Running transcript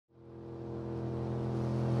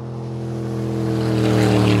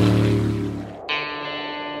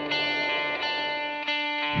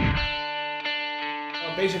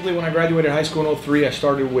Basically, when I graduated high school in '03, I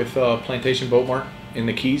started with Plantation Boat Mart in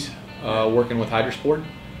the Keys, working with Hydrosport.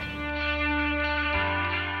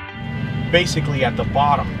 Basically at the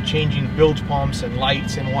bottom, changing bilge pumps and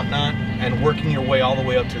lights and whatnot, and working your way all the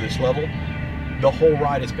way up to this level. The whole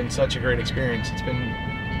ride has been such a great experience. It's been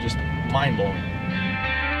just mind-blowing.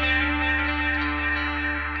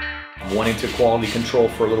 Went into quality control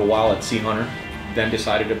for a little while at Sea Hunter, then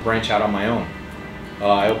decided to branch out on my own.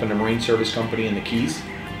 I opened a marine service company in the Keys,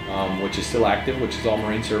 which is still active, which is all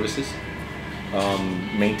marine services.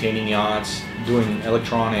 Maintaining yachts, doing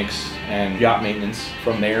electronics and yacht maintenance.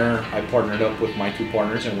 From there, I partnered up with my two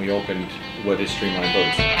partners and we opened what is Streamline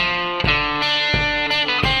Boats.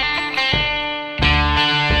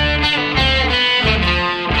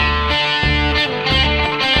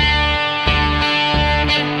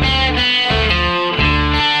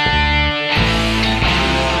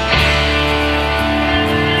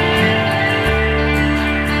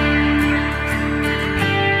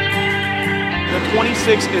 The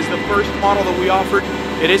 26 is the first model that we offered.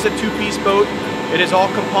 It is a two-piece boat. It is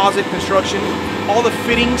all composite construction. All the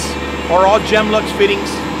fittings are all Gemlux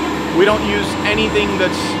fittings. We don't use anything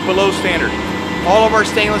that's below standard. All of our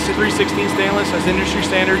stainless is 3/16 stainless as industry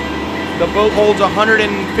standard. The boat holds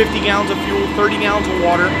 150 gallons of fuel, 30 gallons of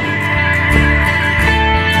water.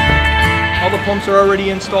 All the pumps are already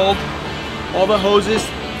installed. All the hoses,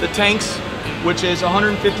 the tanks, which is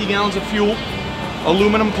 150 gallons of fuel,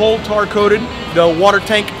 aluminum cold tar coated. The water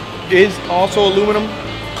tank is also aluminum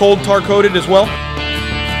cold tar coated as well.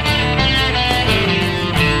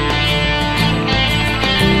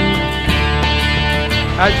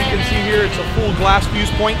 As you can see here, it's a full glass fuse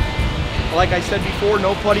point. Like I said before,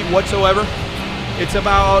 no putty whatsoever. It's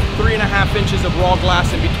about 3.5 inches of raw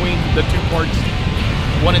glass in between the two parts.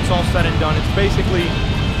 When it's all said and done, it's basically,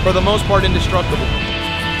 for the most part, indestructible.